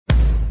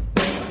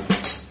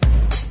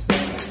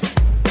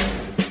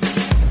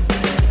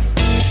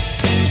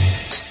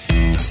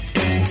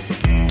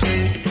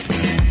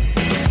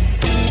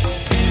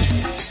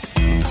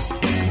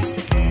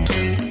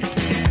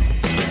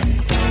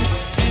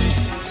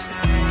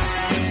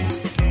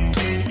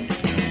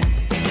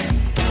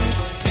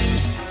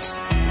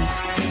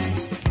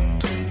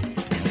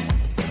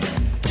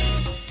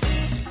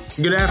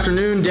Good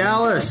afternoon,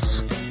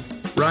 Dallas.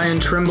 Ryan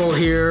Trimble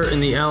here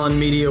in the Allen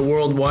Media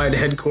Worldwide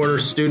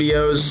Headquarters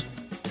Studios,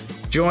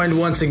 joined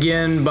once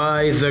again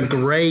by the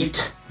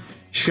great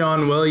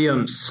Sean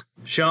Williams.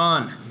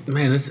 Sean.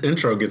 Man, this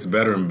intro gets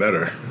better and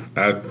better.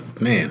 Thank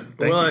you.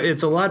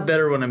 It's a lot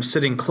better when I'm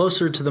sitting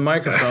closer to the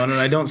microphone and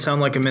I don't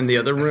sound like I'm in the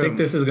other room. I think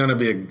this is going to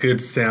be a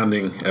good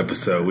sounding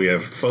episode. We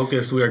have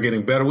focused. We are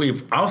getting better.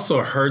 We've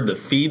also heard the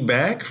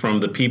feedback from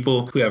the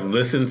people who have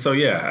listened. So,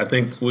 yeah, I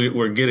think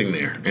we're getting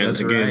there. And That's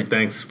again, right.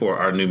 Thanks for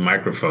our new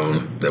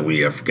microphone that we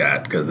have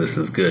got, because this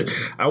is good.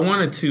 I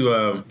wanted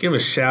to give a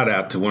shout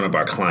out to one of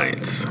our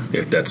clients,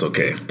 if that's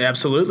okay.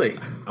 Absolutely.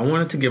 I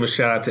wanted to give a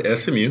shout out to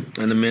SMU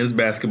and the men's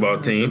basketball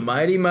team. The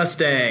Mighty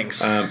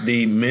Mustangs.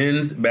 The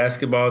men's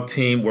basketball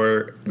team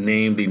were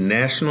named the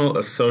National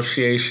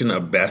Association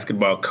of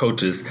Basketball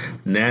Coaches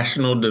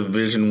National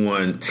Division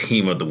I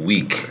Team of the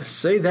Week.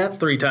 Say that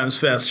 3 times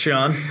fast,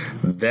 Sean.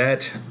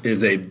 That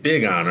is a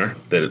big honor.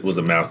 That it was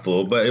a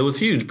mouthful, but it was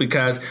huge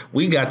because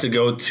we got to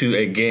go to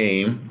a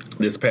game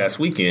this past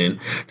weekend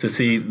to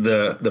see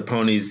the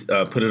Ponies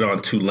put it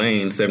on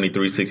Tulane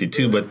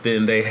 73-62, but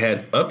then they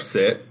had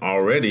upset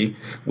already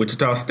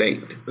Wichita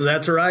State.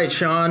 That's right,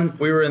 Sean.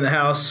 We were in the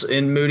house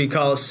in Moody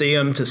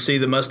Coliseum to see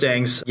the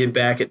Mustangs get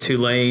back at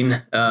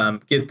Tulane,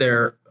 get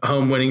their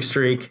home winning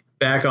streak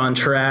back on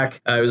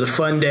track. It was a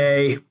fun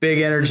day,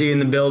 big energy in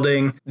the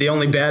building. The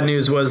only bad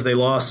news was they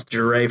lost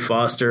Jeray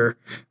Foster,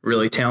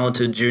 really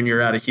talented junior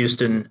out of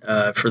Houston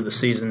for the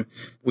season.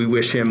 We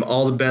wish him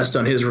all the best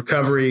on his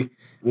recovery.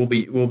 We'll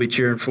be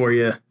cheering for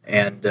you.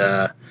 And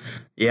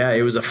yeah,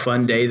 it was a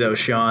fun day though,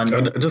 Sean.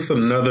 Just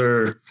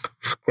another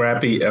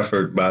scrappy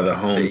effort by the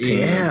home team.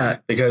 Yeah.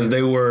 Because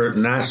they were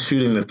not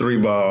shooting the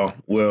 3-ball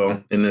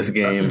well in this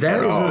game.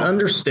 That is all. an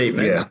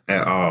understatement. Yeah,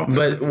 at all.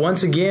 But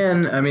once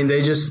again, I mean,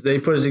 they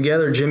put it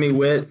together. Jimmy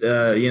Witt,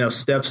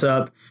 steps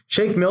up.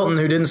 Shake Milton,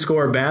 who didn't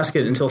score a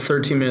basket until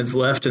 13 minutes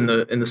left in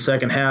the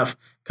second half,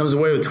 comes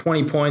away with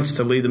 20 points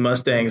to lead the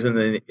Mustangs in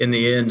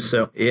the end.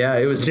 So, yeah,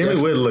 it was Jimmy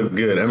Witt looked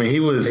good. I mean, he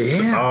was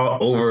all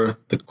over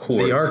the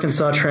court. The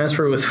Arkansas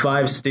transfer with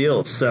 5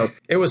 steals. So,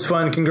 it was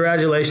fun.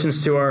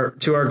 Congratulations to our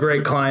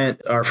great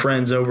client, our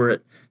friends over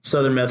at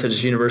Southern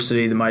Methodist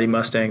University, the Mighty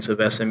Mustangs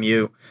of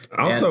SMU.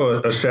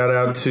 Also, a shout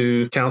out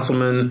to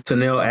Councilman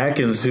Tanel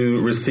Atkins,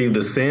 who received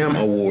the Sam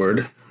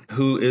Award,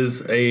 who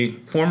is a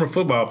former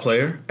football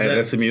player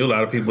at SMU. A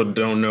lot of people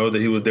don't know that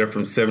he was there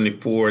from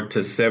 74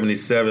 to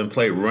 77,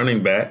 played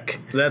running back.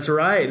 That's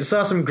right. I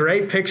saw some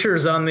great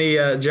pictures on the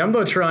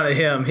Jumbotron of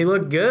him. He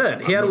looked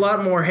good. He had a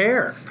lot more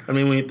hair.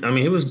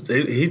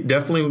 He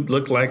definitely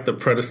looked like the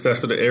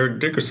predecessor to Eric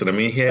Dickerson. I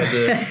mean, he had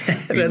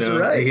the That's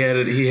right.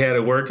 He had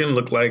it working,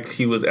 looked like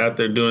he was out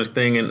there doing his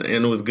thing, and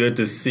it was good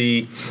to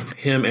see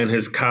him and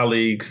his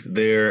colleagues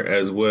there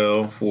as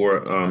well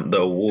for the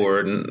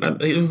award. And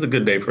it was a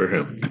good day for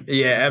him.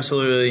 Yeah,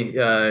 absolutely.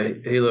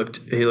 He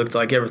looked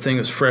like everything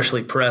was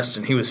freshly pressed,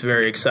 and he was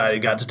very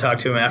excited. Got to talk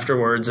to him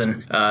afterwards,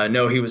 and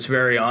he was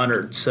very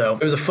honored. So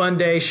it was a fun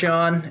day,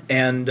 Sean.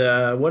 And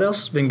what else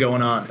has been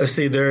going on? Let's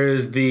see. There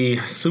is the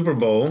Super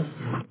Bowl.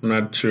 I'm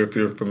not sure if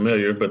you're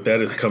familiar, but that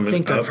is coming up. I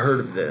think I've heard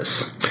of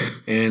this.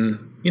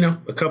 And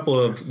a couple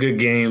of good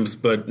games,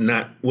 but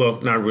not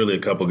really a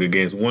couple of good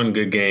games. One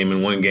good game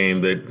and one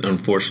game that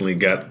unfortunately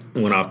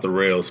went off the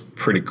rails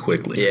pretty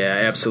quickly.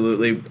 Yeah,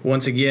 absolutely.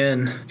 Once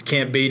again,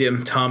 can't beat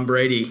him. Tom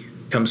Brady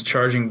comes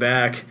charging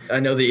back. I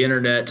know the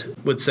internet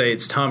would say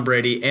it's Tom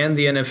Brady and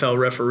the NFL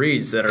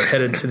referees that are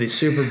headed to the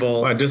Super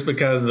Bowl. Why, just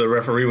because the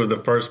referee was the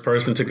first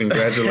person to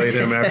congratulate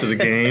him after the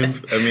game?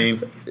 I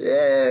mean,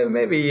 yeah,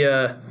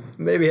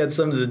 maybe had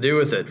something to do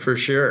with it for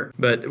sure.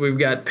 But we've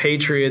got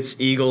Patriots,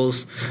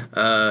 Eagles,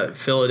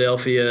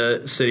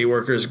 Philadelphia city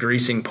workers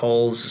greasing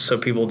poles so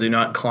people do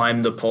not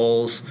climb the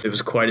poles. It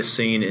was quite a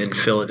scene in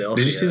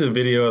Philadelphia. Did you see the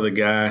video of the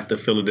guy, the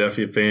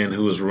Philadelphia fan,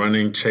 who was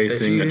running,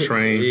 chasing a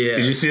train? Yeah.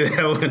 Did you see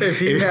that one? If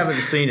you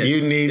haven't seen it,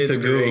 you need to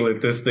Google great.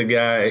 it. This is the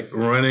guy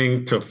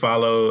running to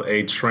follow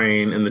a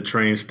train in the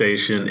train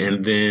station,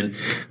 and then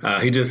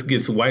he just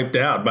gets wiped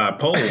out by a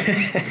pole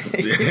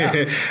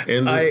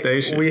in the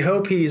station. We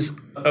hope he's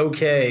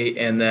okay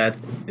and that,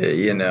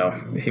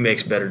 he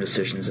makes better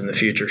decisions in the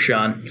future,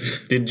 Sean.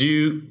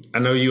 I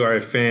know you are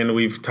a fan.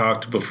 We've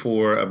talked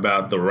before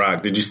about The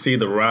Rock. Did you see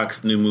The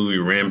Rock's new movie,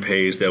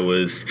 Rampage, that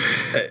was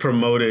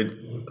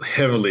promoted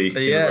heavily in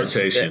the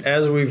rotation?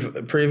 As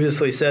we've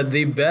previously said,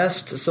 the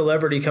best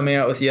celebrity coming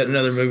out with yet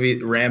another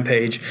movie,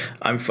 Rampage.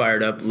 I'm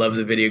fired up. Loved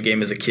the video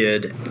game as a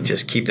kid.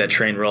 Just keep that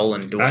train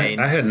rolling, Dwayne.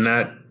 I had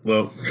not.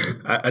 Well,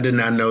 I did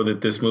not know that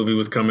this movie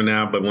was coming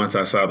out, but once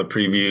I saw the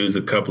previews,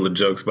 a couple of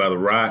jokes by The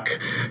Rock,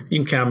 you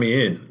can count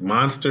me in.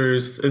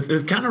 Monsters.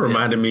 It's kind of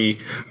reminded me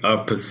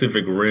of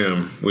Pacific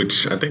Rim,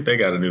 which I think they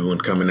got a new one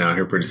coming out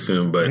here pretty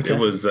soon. But It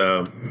was,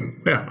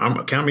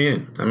 count me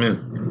in. I'm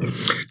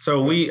in.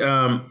 So we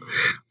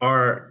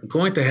are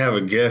going to have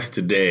a guest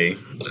today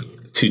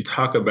to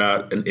talk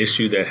about an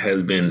issue that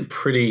has been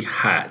pretty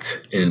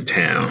hot in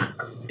town.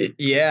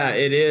 Yeah,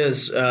 it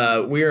is.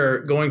 We are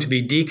going to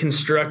be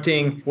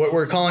deconstructing what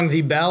we're calling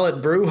the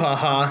ballot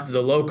bruhaha.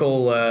 The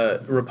local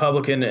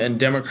Republican and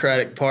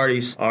Democratic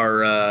parties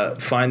are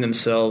find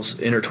themselves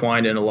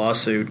intertwined in a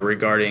lawsuit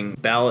regarding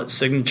ballot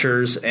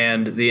signatures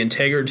and the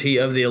integrity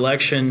of the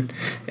election.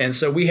 And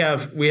so we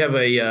have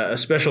a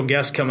special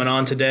guest coming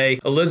on today,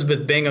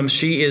 Elizabeth Bingham.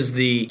 She is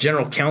the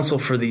general counsel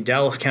for the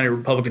Dallas County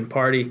Republican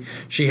Party.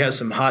 She has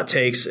some hot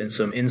takes and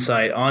some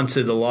insight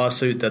onto the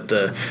lawsuit that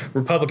the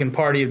Republican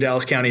Party of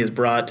Dallas County has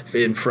brought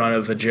in front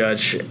of a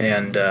judge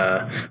and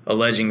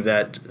alleging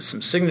that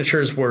some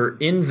signatures were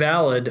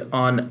invalid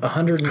on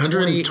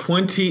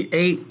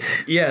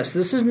 128. Yes,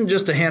 this isn't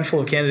just a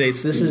handful of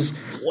candidates. This is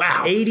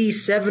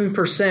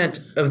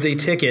 87% of the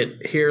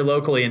ticket here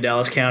locally in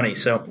Dallas County.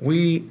 So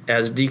we,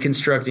 as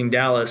Deconstructing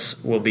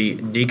Dallas, will be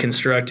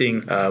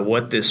deconstructing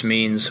what this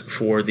means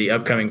for the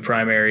upcoming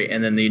primary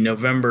and then the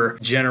November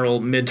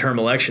general midterm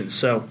elections.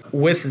 So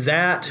with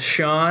that,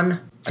 Sean,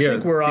 I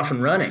think we're off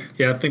and running.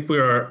 Yeah, I think we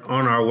are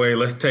on our way.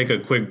 Let's take a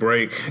quick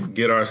break,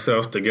 get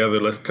ourselves together.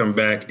 Let's come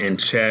back and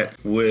chat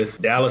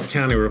with Dallas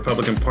County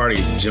Republican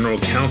Party General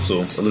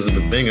Counsel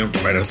Elizabeth Bingham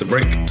right after the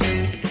break.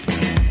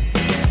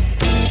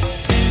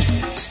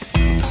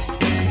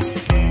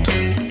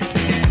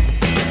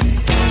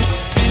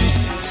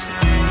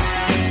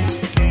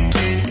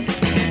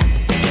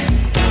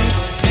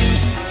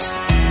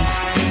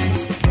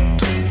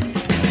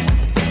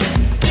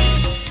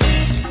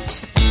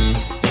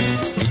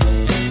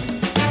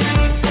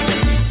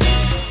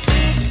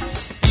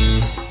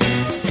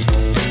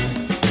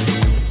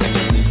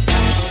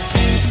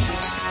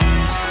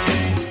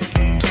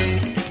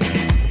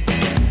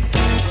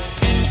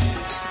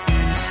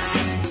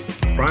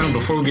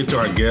 Before we get to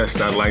our guest,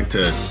 I'd like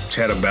to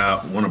chat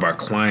about one of our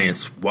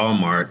clients,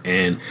 Walmart,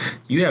 and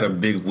you had a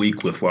big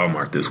week with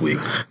Walmart this week.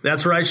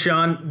 That's right,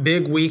 Sean.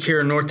 Big week here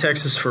in North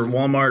Texas for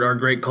Walmart, our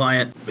great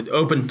client.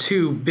 Opened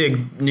two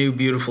big, new,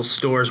 beautiful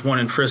stores, one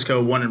in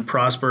Frisco, one in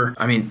Prosper.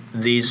 I mean,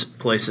 these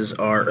places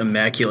are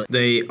immaculate.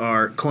 They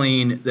are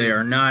clean. They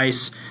are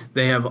nice.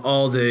 They have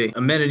all the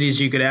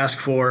amenities you could ask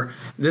for.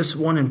 This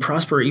one in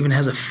Prosper even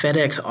has a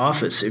FedEx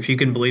office, if you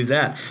can believe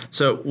that.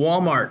 So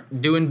Walmart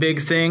doing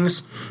big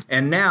things.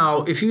 And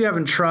now, if you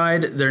haven't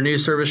tried their new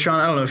service, Sean,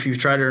 I don't know if you've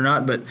tried it or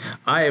not, but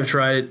I have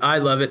tried it. I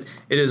love it.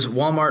 It is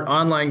Walmart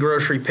online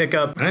grocery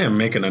pickup. I am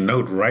making a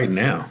note right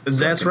now.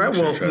 That's right.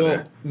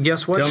 Well,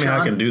 guess what, Sean? Sean? Tell me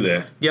how I can do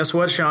that. Guess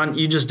what, Sean?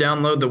 You just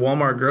download the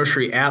Walmart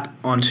grocery app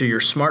onto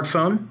your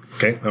smartphone.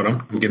 Okay, hold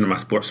on. I'm getting my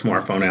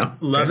smartphone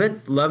out. Love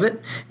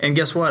it. And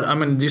guess what? I'm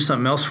going to do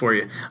something else for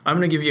you. I'm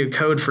going to give you a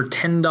code for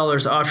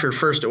 $10 off your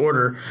first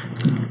order.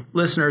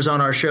 Listeners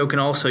on our show can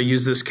also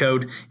use this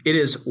code. It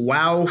is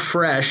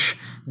WOWFRESH,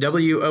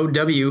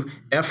 WOWFRESH.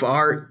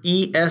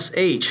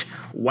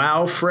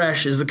 Wow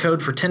Fresh is the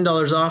code for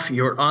 $10 off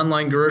your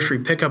online grocery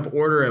pickup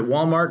order at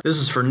Walmart. This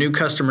is for new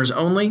customers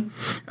only.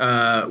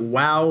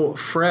 Wow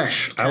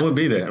Fresh. I would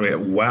be there. I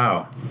mean,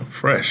 wow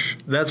Fresh.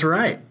 That's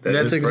right.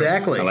 That's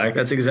exactly. I like it.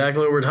 That's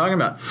exactly what we're talking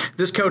about.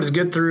 This code is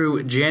good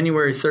through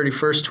January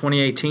 31st,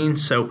 2018.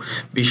 So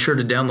be sure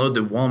to download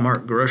the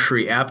Walmart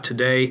grocery app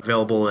today.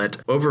 Available at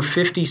over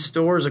 50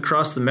 stores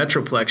across the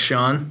Metroplex,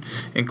 Sean,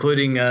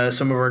 including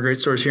some of our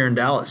great stores here in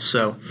Dallas.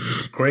 So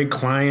great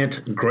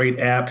client, great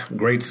app,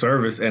 great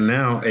service, and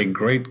now a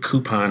great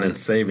coupon and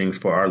savings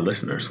for our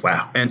listeners.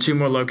 Wow. And two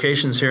more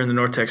locations here in the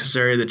North Texas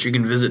area that you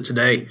can visit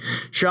today.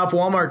 Shop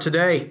Walmart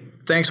today.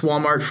 Thanks,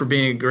 Walmart, for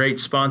being a great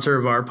sponsor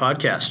of our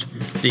podcast,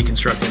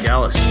 Deconstructing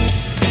Dallas.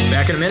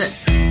 Back in a minute.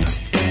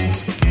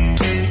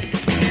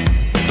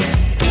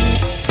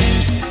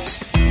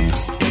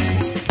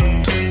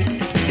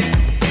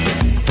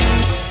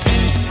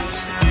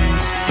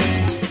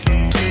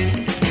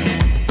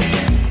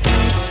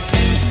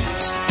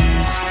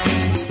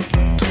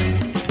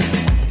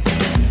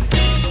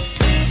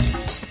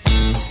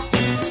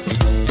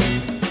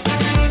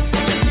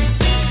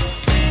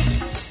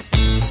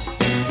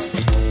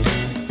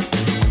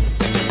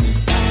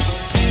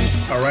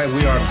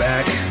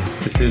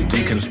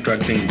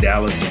 Deconstructing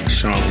Dallas,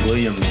 Sean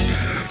Williams,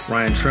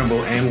 Ryan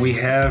Trimble, and we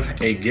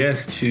have a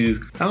guest who,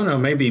 I don't know,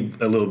 maybe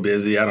a little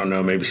busy. I don't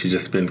know. Maybe she's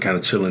just been kind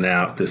of chilling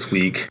out this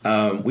week.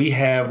 We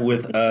have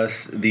with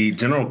us the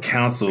general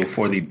counsel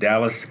for the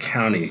Dallas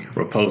County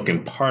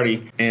Republican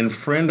Party and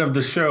friend of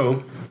the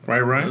show. Right,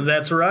 Ryan?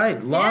 That's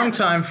right.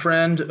 Longtime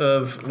friend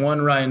of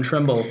one Ryan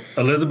Trimble.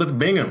 Elizabeth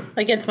Bingham.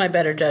 Against my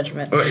better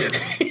judgment.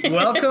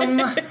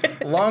 Welcome,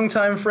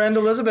 longtime friend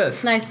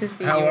Elizabeth. Nice to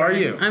see you. How are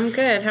you? I'm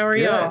good. How are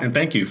y'all? And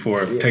thank you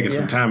for taking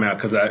some time out,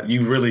 because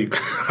you really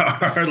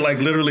are like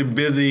literally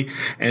busy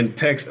and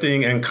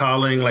texting and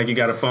calling, like you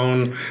got a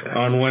phone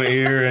on one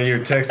ear and you're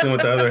texting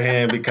with the other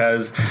hand,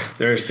 because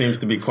there seems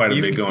to be quite a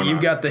bit going on.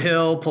 You've got The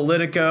Hill,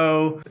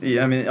 Politico.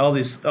 I mean, all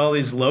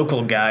these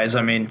local guys.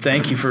 I mean,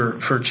 thank you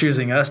for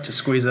choosing us to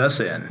squeeze us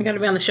in. We got to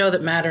be on the show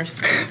that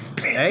matters.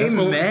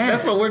 Amen.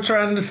 That's what we're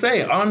trying to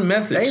say on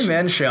message.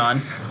 Amen,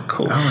 Sean. Cool.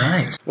 Cool. All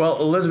right. Well,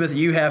 Elizabeth,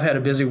 you have had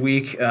a busy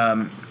week.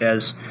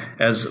 As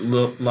a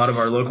lot of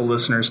our local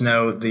listeners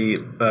know, the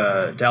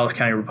Dallas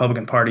County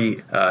Republican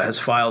Party has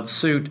filed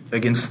suit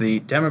against the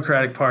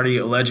Democratic Party,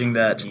 alleging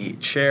that the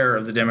chair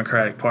of the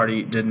Democratic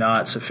Party did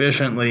not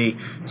sufficiently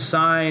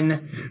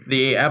sign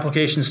the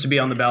applications to be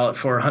on the ballot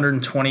for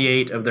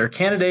 128 of their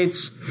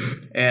candidates.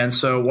 And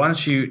so why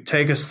don't you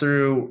take us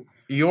through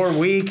your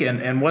week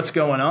and what's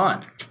going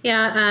on?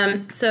 Yeah,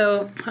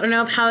 so I don't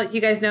know how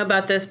you guys know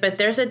about this, but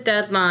there's a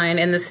deadline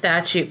in the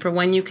statute for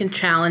when you can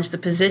challenge the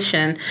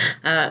position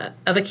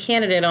of a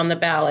candidate on the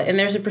ballot. And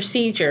there's a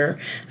procedure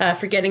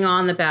for getting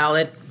on the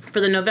ballot. For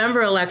the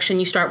November election,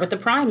 you start with the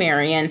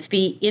primary, and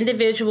the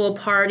individual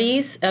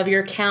parties of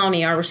your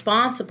county are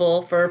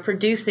responsible for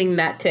producing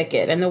that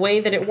ticket. And the way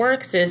that it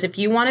works is if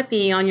you want to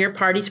be on your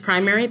party's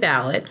primary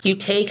ballot, you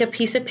take a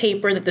piece of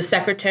paper that the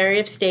Secretary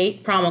of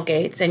State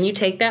promulgates, and you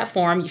take that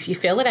form, if you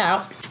fill it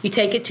out, you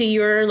take it to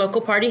your local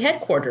party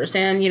headquarters,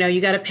 and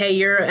you got to pay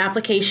your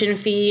application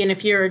fee, and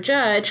if you're a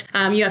judge,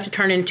 you have to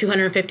turn in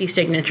 250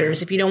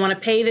 signatures. If you don't want to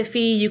pay the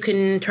fee, you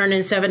can turn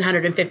in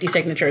 750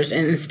 signatures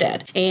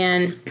instead.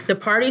 And the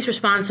party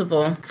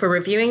responsible for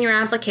reviewing your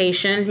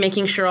application,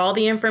 making sure all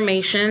the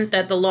information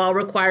that the law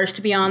requires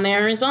to be on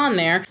there is on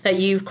there, that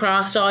you've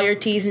crossed all your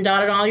T's and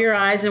dotted all your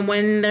I's, and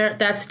when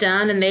that's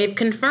done and they've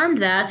confirmed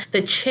that,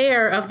 the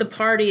chair of the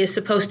party is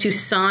supposed to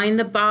sign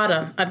the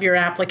bottom of your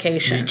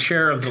application. The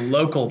chair of the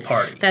local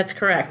party. That's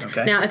correct.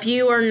 Okay. Now, if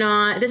you are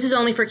not, this is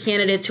only for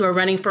candidates who are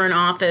running for an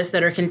office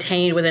that are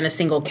contained within a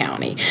single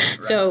county.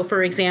 Right. So,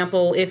 for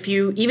example,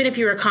 even if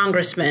you're a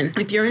congressman,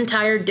 if your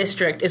entire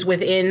district is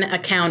within a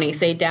county,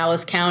 say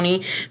Dallas County,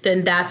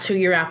 then that's who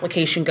your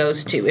application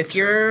goes to. If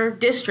your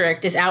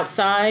district is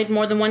outside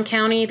more than one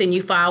county, then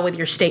you file with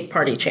your state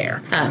party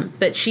chair.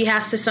 But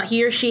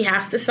he or she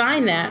has to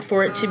sign that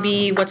for it to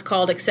be what's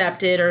called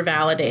accepted or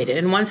validated.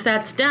 And once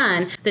that's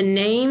done, the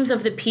names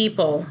of the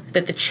people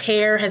that the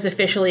chair has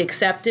officially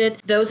accepted,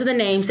 those are the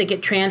names that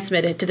get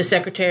transmitted to the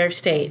Secretary of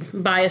State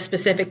by a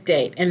specific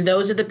date. And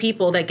those are the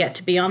people that get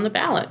to be on the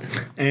ballot.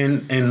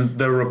 And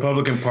the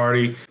Republican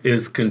Party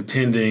is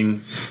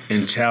contending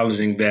and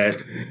challenging that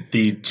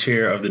the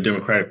chair of the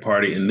Democratic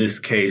Party, in this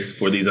case,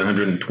 for these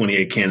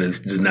 128 candidates,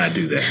 did not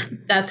do that.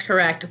 That's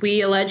correct.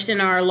 We alleged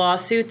in our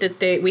lawsuit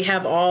that we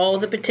have all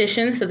the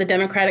petitions of the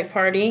Democratic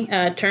Party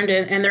turned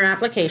in and their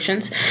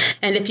applications.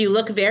 And if you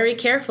look very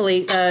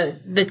carefully,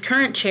 the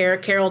current chair,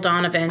 Carol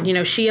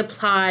Donovan, she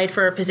applied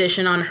for a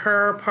position on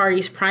her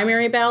party's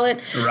primary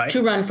ballot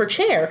to run for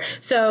chair.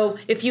 So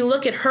if you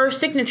look at her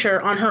signature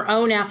on her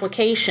own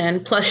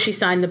application, plus she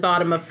signed the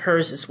bottom of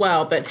hers as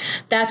well, but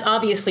that's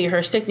obviously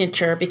her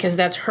signature because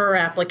that's her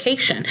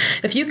application.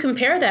 If you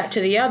compare that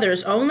to the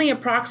others, only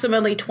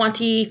approximately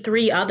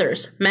 23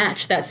 others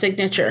match that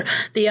signature.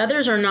 The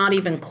others are not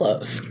even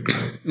close.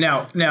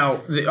 Now,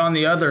 on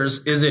the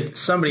others, is it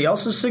somebody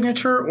else's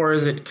signature or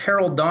is it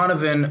Carol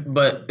Donovan,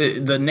 but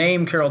the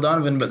name Carol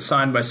Donovan, but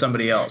signed by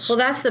somebody else? Well,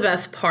 that's the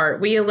best part.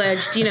 We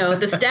alleged,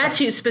 the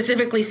statute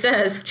specifically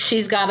says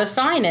she's got to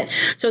sign it.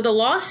 So the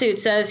lawsuit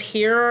says,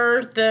 here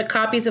are the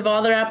copies of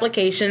all their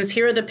applications.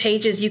 Here are the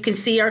pages you can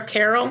see are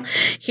Carol.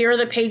 Here are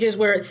the pages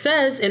where it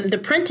says in the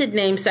printed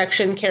name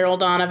section, Carol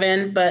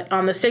Donovan, but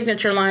on the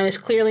signature line is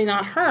clearly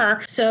not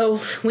her.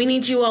 So we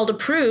need you all to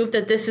prove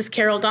that this is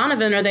Carol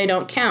Donovan or they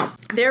don't count.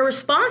 Their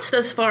response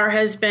thus far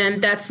has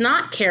been, that's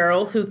not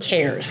Carol, who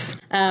cares?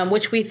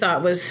 Which we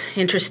thought was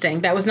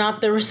interesting. That was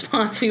not the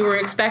response we were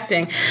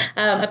expecting.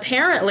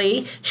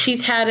 Apparently,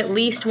 she's had at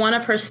least one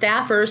of her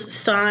staffers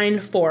sign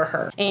for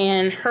her.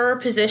 And her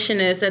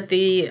position is that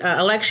the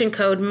election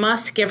code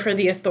must give her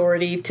the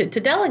authority to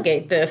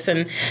delegate this.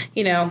 And,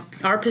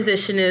 our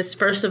position is,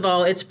 first of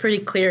all, it's pretty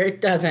clear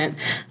it doesn't.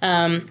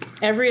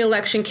 Every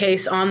election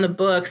case on the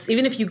books,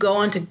 even if you go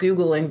onto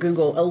Google and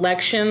Google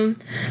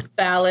election,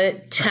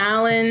 ballot,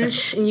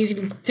 challenge, and you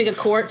can pick a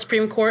court,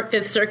 Supreme Court,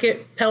 Fifth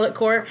Circuit, Appellate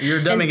Court.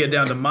 You're dumbing it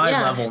down to my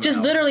level now. Just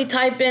literally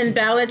type in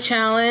ballot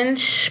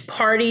challenge,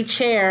 party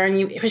chair, and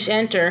you push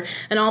enter,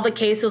 and all the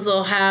cases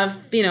will have,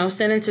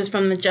 sentences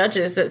from the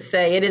judges that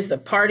say it is the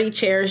party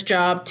chair's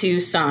job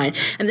to sign.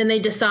 And then they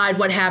decide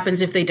what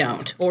happens if they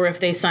don't, or if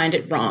they signed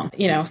it wrong.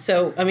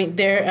 So, I mean,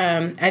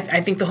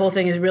 I think the whole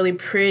thing is really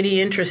pretty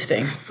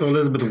interesting. So,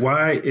 Elizabeth,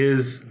 why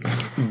is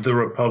the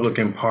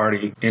Republican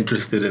Party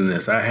interested in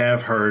this? I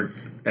have heard,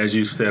 as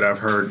you said, I've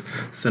heard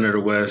Senator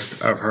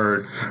West, I've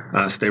heard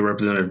State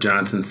Representative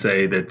Johnson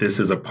say that this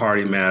is a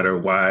party matter.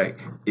 Why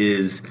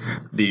is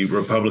the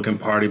Republican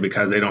Party?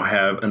 Because they don't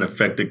have an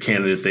effective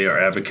candidate they are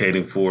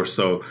advocating for.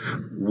 So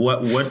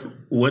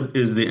what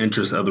is the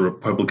interest of the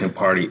Republican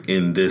Party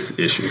in this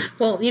issue?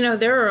 Well,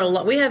 there are a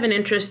lot. We have an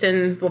interest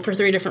for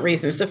three different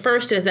reasons. The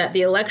first is that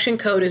the election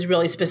code is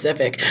really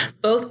specific.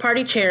 Both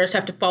party chairs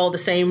have to follow the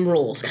same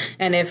rules.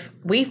 And if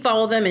we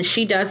follow them and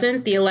she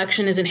doesn't, the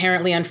election is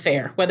inherently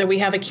unfair, whether we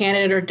have a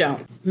candidate or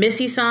don't.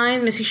 Missy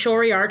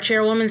Shorey, our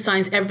chairwoman,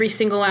 signs every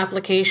single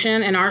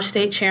application, and our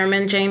state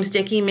chairman, James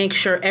Dickey, makes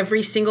sure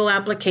every single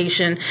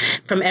application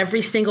from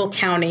every single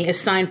county is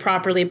signed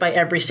properly by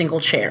every single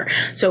chair.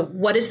 So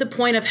what is the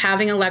point of having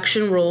having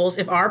election rules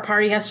if our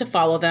party has to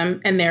follow them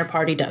and their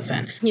party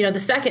doesn't.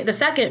 The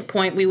second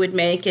point we would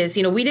make is,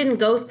 we didn't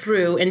go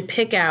through and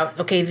pick out,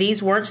 okay,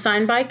 these weren't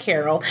signed by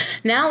Carol.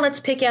 Now let's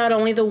pick out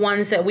only the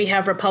ones that we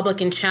have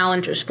Republican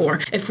challengers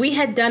for. If we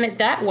had done it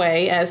that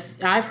way, as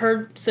I've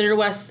heard Senator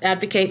West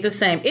advocate the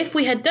same, if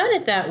we had done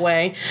it that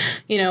way,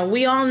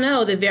 we all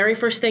know the very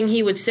first thing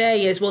he would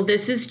say is, well,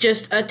 this is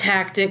just a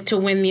tactic to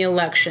win the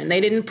election. They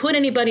didn't put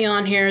anybody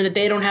on here that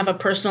they don't have a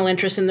personal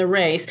interest in the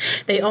race.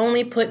 They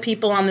only put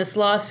people on this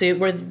lawsuit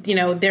where,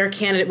 their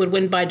candidate would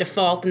win by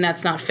default, and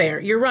that's not fair.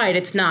 You're right,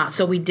 it's not,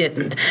 so we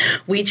didn't.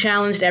 We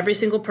challenged every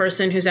single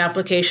person whose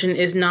application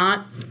is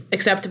not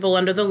acceptable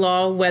under the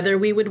law, whether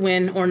we would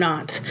win or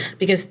not,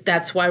 because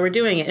that's why we're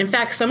doing it. In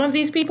fact, some of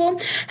these people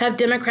have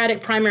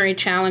Democratic primary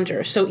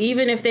challengers, so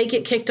even if they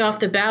get kicked off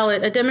the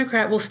ballot, a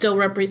Democrat will still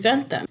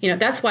represent them.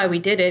 That's why we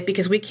did it,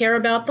 because we care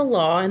about the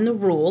law and the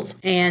rules,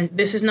 and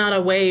this is not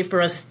a way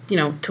for us,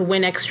 to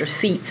win extra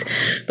seats.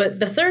 But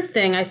the third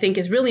thing I think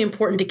is really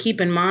important to keep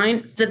in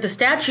mind is that the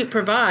statute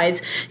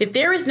provides if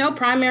there is no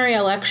primary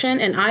election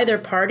in either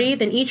party,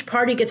 then each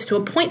party gets to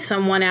appoint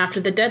someone after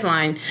the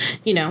deadline,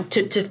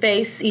 to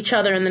face each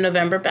other in the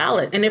November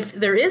ballot. And if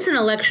there is an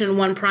election in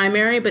one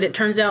primary, but it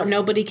turns out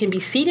nobody can be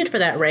seated for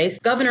that race,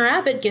 Governor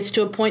Abbott gets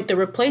to appoint the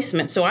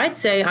replacement. So I'd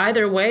say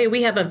either way,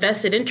 we have a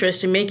vested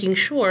interest in making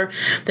sure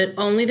that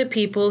only the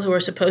people who are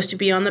supposed to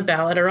be on the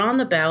ballot are on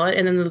the ballot,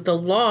 and then the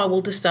law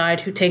will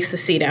decide who takes the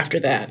seat after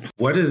that.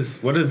 What is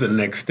the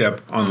next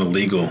step on the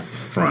legal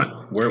front?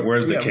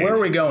 Where's the case? Where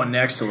are we going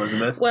next,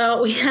 Elizabeth?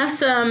 Well, we have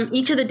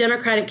each of the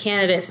Democratic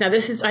candidates. Now,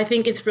 I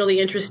think it's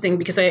really interesting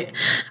because I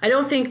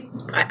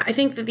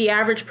think that the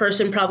average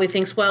person probably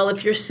thinks, well,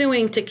 if you're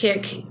suing to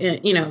kick,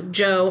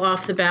 Joe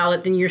off the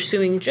ballot, then you're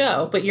suing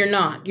Joe, but you're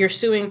not. You're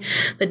suing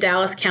the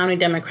Dallas County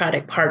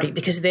Democratic Party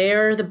because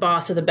they're the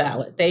boss of the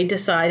ballot. They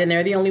decide, and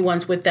they're the only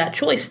ones with that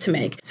choice to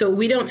make. So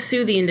we don't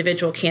sue the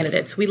individual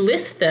candidates. We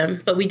list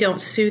them, but we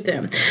don't sue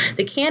them.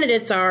 The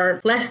candidates are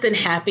less than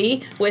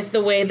happy with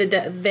the way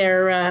that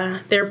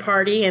their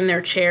party and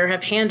their chair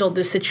have handled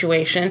this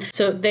situation.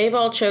 So they've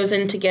all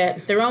chosen to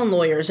get their own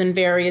lawyers in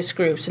various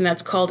groups, and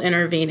that's called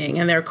intervening,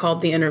 and they're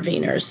called the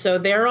interveners. So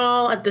they're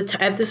all at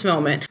this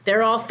moment,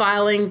 they're all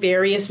filing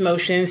various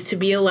motions to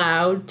be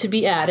allowed to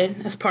be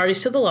added as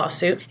parties to the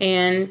lawsuit.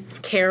 And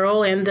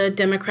Carol and the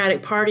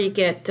Democratic Party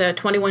get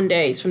 21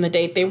 days from the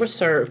date they were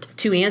served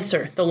to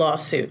answer the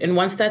lawsuit. And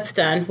once that's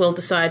done, we'll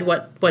decide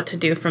what to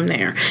do from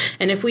there.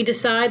 And if we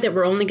decide that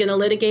we're only going to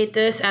litigate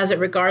this as it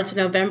regards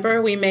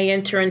November, we may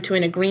enter into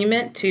an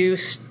agreement to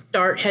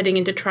start heading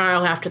into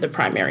trial after the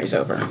primary's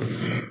over.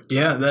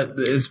 Yeah, that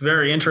is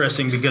very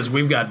interesting because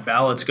we've got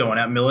ballots going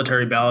out,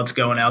 military ballots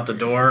going out the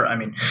door. I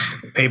mean,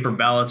 paper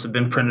ballots have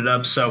been printed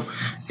up. So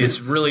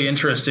it's really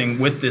interesting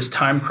with this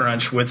time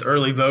crunch, with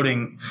early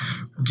voting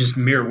just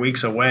mere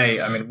weeks away.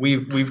 I mean,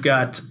 we've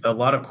got a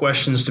lot of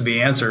questions to be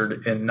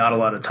answered and not a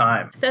lot of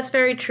time. That's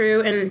very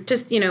true. And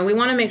just, we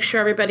want to make sure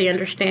everybody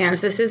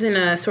understands this isn't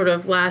a sort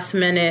of last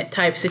minute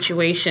type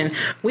situation.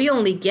 We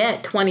only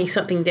get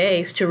 20-something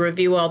days to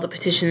review all the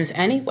petitions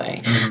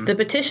anyway. Mm-hmm. The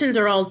petitions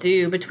are all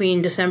due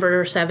between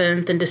December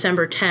 7th and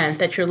December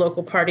 10th at your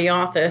local party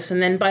office.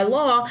 And then by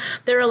law,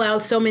 they're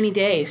allowed so many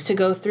days to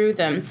go through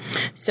them.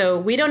 So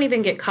we don't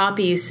even get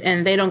copies,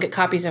 and they don't get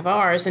copies of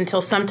ours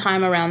until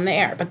sometime around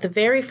there. But the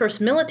very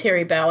first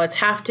military ballots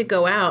have to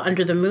go out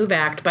under the MOVE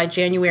Act by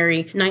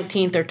January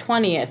 19th or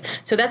 20th.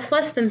 So that's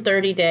less than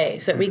 30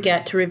 days that we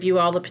get to review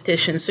all the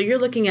petitions. So you're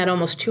looking at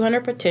almost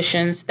 200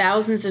 petitions,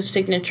 thousands of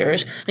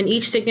signatures, and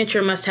each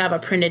signature must have a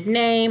printed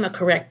name, a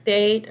correct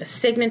date, a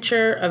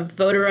signature, a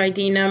voter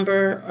ID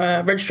number,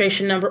 a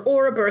registration number,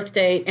 or a birth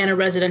date, and a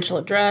residential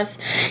address.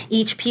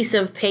 Each piece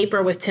of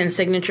paper with 10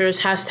 signatures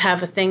has to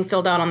have a thing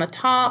filled out on the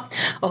top,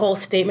 a whole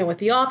statement with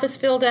the office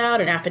filled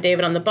out, an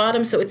affidavit on the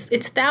bottom. So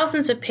it's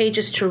thousands of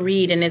pages to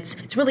read, and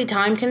it's really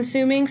time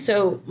consuming.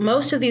 So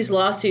most of these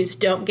lawsuits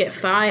don't get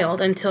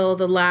filed until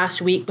the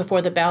last week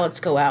before the ballots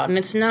go out. And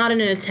it's not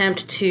an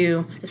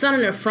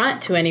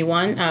affront to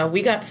anyone.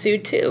 We got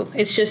sued too.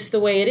 It's just the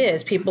way it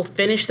is. People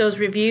finish those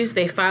reviews,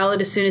 they file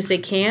it as soon as they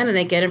can, and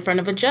they get in front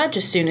of a judge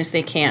as soon as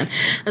they can.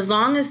 As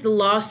long as the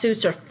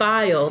lawsuits are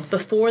filed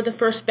before the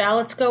first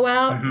ballots go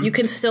out, you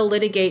can still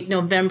litigate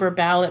November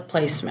ballot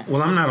placement.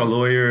 Well, I'm not a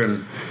lawyer,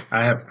 and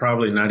I have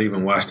probably not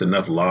even watched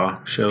enough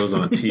law shows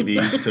on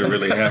TV to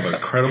really have a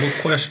credible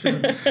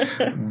question.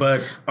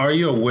 But are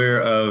you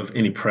aware of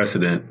any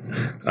precedent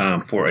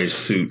for a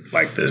suit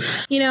like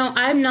this?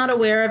 I'm not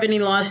aware of any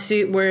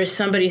lawsuit where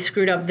somebody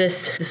screwed up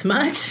this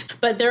much,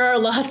 but there are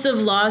lots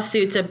of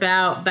lawsuits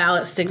about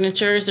ballot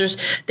signatures.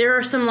 There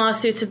are some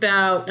lawsuits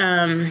about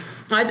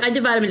I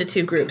divide them into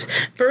two groups.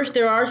 First,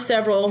 there are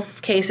several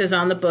cases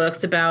on the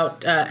books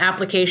about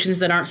applications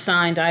that aren't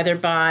signed either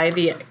by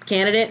the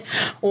candidate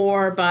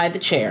or by the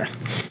chair.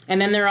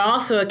 And then there are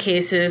also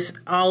cases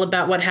all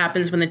about what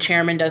happens when the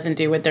chairman doesn't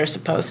do what they're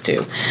supposed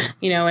to.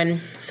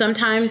 And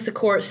sometimes the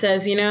court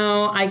says,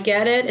 I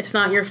get it. It's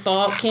not your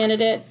fault,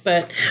 candidate,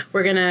 but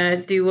we're going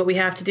to do what we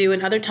have to do.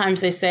 And other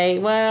times they say,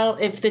 well,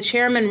 if the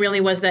chairman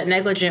really was that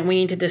negligent, we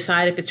need to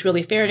decide if it's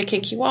really fair to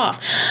kick you off.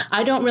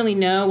 I don't really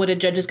know what a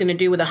judge is going to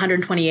do with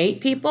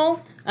 128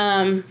 people.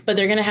 But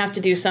they're going to have to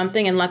do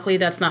something, and luckily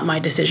that's not my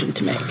decision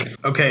to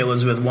make. Okay,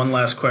 Elizabeth, one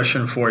last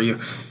question for you.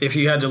 If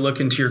you had to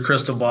look into your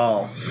crystal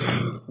ball,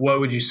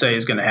 what would you say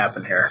is going to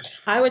happen here?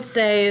 I would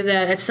say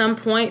that at some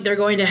point they're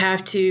going to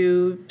have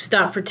to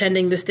stop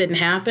pretending this didn't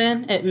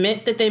happen,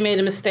 admit that they made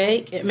a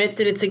mistake, admit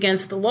that it's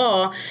against the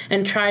law,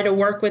 and try to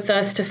work with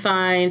us to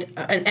find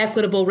an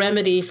equitable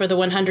remedy for the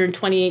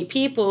 128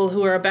 people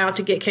who are about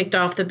to get kicked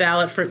off the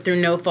ballot through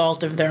no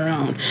fault of their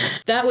own.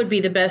 That would be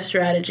the best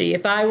strategy.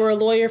 If I were a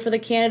lawyer for the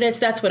candidates,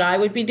 that's what I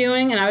would be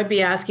doing, and I would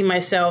be asking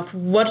myself,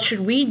 what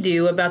should we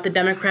do about the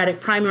Democratic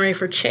primary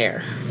for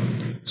chair?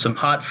 Some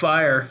hot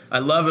fire. I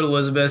love it,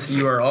 Elizabeth.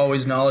 You are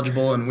always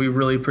knowledgeable, and we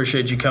really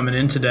appreciate you coming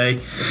in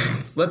today.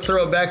 Let's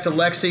throw it back to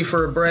Lexi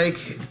for a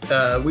break.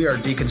 We are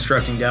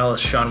Deconstructing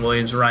Dallas. Sean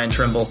Williams, Ryan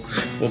Trimble.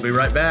 We'll be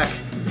right back.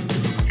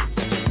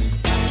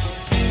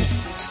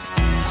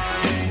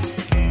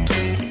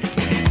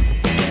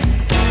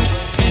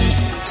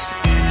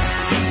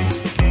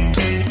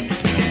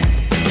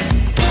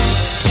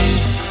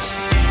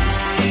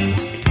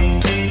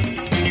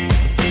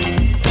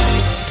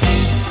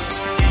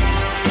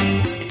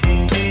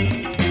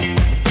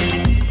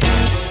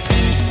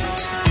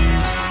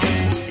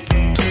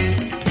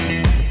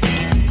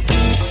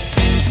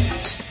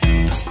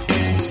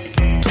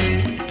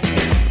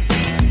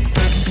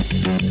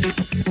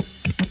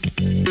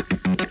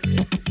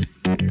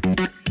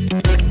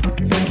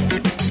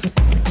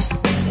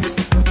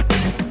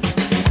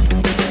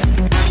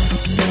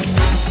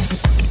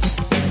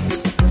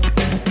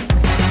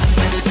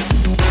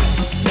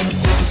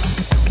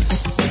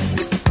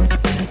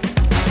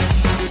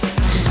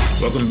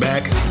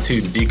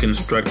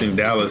 Deconstructing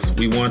Dallas.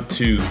 We want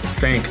to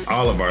thank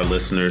all of our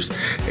listeners,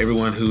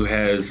 everyone who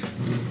has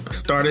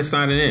started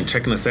signing in,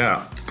 checking us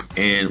out,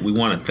 and we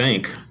want to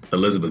thank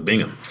Elizabeth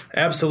Bingham.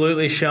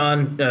 Absolutely,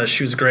 Sean.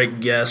 She was a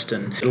great guest,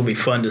 and it'll be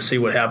fun to see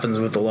what happens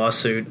with the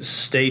lawsuit.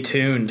 Stay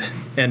tuned,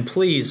 and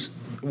please,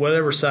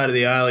 whatever side of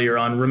the aisle you're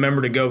on,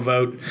 remember to go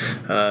vote.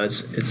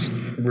 It's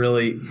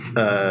really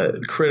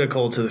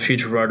critical to the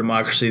future of our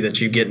democracy that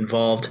you get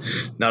involved,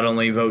 not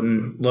only vote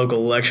in local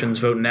elections,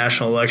 vote in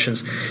national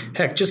elections.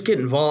 Heck, just get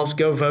involved,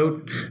 go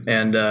vote.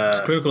 And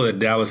it's critical at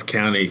Dallas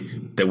County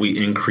that we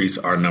increase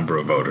our number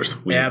of voters.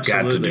 We've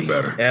got to do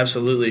better.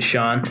 Absolutely,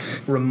 Sean.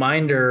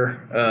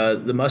 Reminder,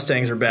 the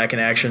Mustangs are back in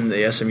action.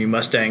 The SMU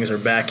Mustangs are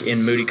back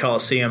in Moody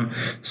Coliseum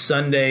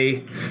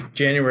Sunday,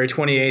 January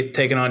 28th,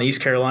 taking on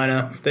East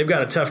Carolina. They've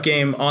got a tough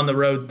game on the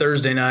road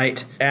Thursday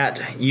night at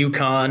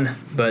UConn,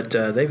 but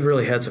they've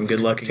really had some good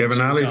luck against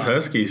Kevin Ollie's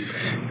Huskies.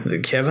 The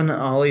Kevin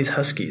Ollie's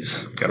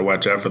Huskies. Got to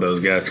watch out for those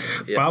guys.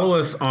 Yep. Follow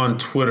us on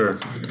Twitter.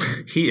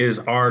 He is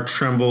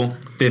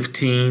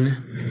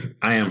rtrimble15.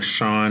 I am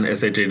Sean,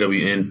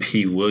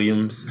 SHAWNP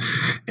Williams.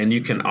 And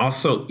you can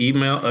also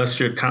email us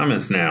your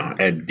comments now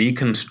at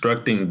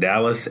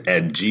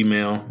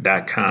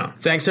deconstructingdallas@gmail.com.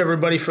 Thanks,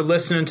 everybody, for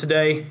listening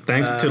today.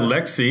 Thanks to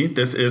Lexi.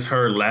 This is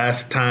her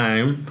last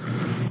time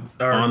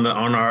on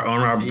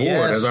our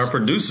board as our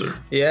producer.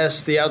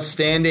 Yes, the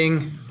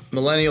outstanding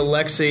Millennial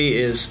Lexi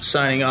is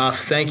signing off.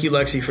 Thank you,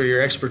 Lexi, for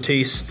your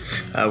expertise.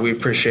 We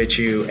appreciate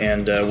you,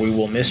 and we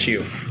will miss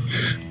you.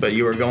 But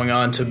you are going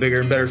on to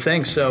bigger and better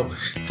things. So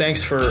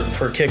thanks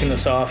for kicking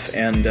this off.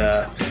 And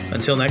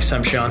until next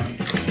time, Sean.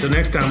 Until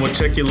next time, we'll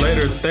check you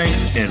later.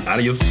 Thanks, and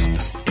adios.